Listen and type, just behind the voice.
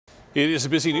It is a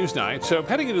busy news night, so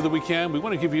heading into the weekend, we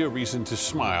want to give you a reason to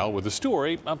smile with a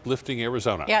story uplifting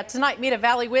Arizona. Yeah, tonight, meet a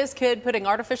Valley whiz kid putting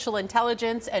artificial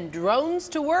intelligence and drones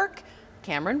to work.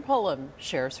 Cameron Pullum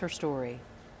shares her story.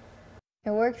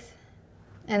 It works,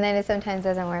 and then it sometimes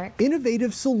doesn't work.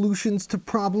 Innovative solutions to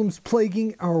problems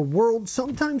plaguing our world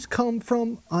sometimes come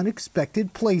from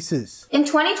unexpected places. In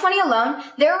 2020 alone,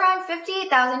 there were around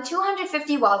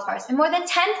 58,250 wildfires and more than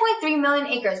 10.3 million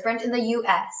acres burnt in the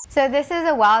U.S. So this is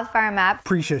a wildfire map.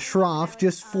 Prisha,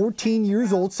 just 14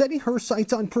 years old, setting her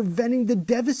sights on preventing the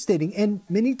devastating and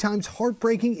many times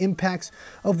heartbreaking impacts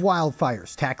of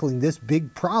wildfires, tackling this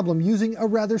big problem using a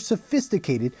rather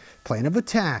sophisticated plan of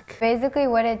attack. Basically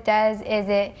what it does is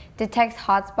it detects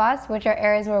hotspots, which are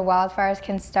areas where wildfires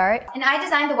can start. And I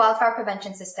designed the wildfire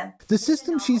prevention system. The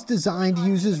system she's designed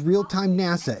uses real-time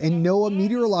NASA and NOAA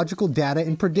meteorological data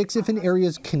and predicts if an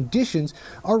area's conditions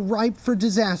are ripe for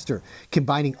disaster,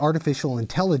 combining artificial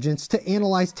intelligence to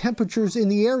analyze temperatures in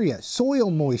the area,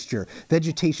 soil moisture,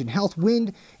 vegetation health,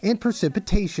 wind, and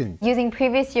precipitation. Using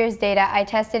previous year's data, I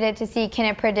tested it to see can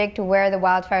it predict where the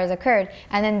wildfires occurred,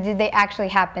 and then did they actually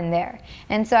happen there.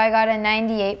 And so I got a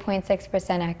 98.6%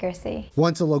 accuracy.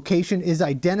 Once a location is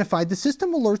identified, the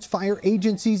system alerts fire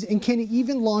agencies and can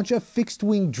even launch a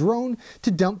fixed-wing drone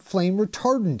to dump flame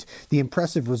retardant. The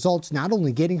impressive results not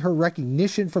only getting her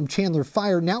recognition from Chandler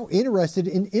Fire, now interested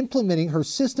in implementing her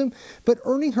system, but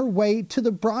earning her way to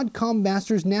the Broadcom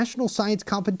Masters National Science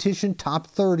Competition Top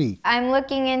 30. I'm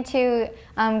looking into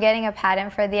getting a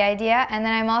patent for the idea, and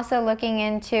then I'm also looking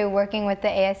into working with the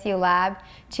ASU lab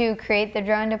to create the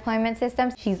drone deployment system.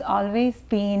 She's always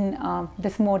been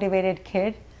this motivated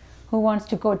kid who wants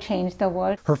to go change the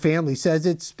world. Her family says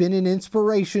it's been an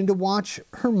inspiration to watch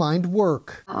her mind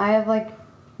work. I have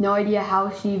no idea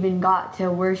how she even got to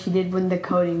where she did with the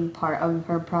coding part of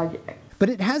her project. But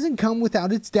it hasn't come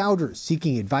without its doubters.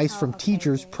 Seeking advice from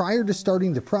teachers prior to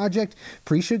starting the project,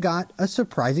 Prisha got a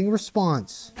surprising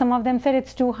response. Some of them said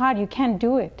it's too hard, you can't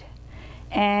do it.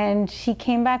 And she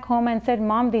came back home and said,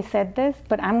 Mom, they said this,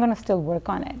 but I'm going to still work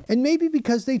on it. And maybe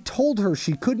because they told her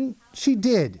she couldn't, she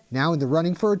did. Now in the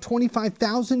running for a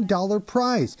 $25,000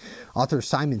 prize. Author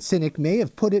Simon Sinek may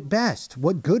have put it best.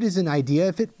 What good is an idea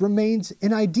if it remains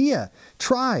an idea?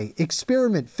 Try,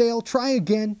 experiment, fail, try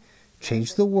again,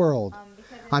 change the world.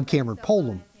 I'm Cameron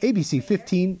Pullum, ABC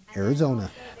 15,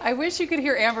 Arizona. I wish you could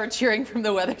hear Amber cheering from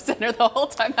the Weather Center the whole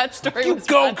time that story was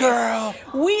Go, running. girl!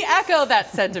 We echo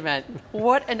that sentiment.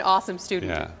 What an awesome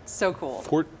student. Yeah. So cool.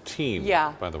 14,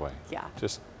 yeah. by the way. Yeah.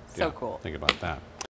 Just so cool. Think about that.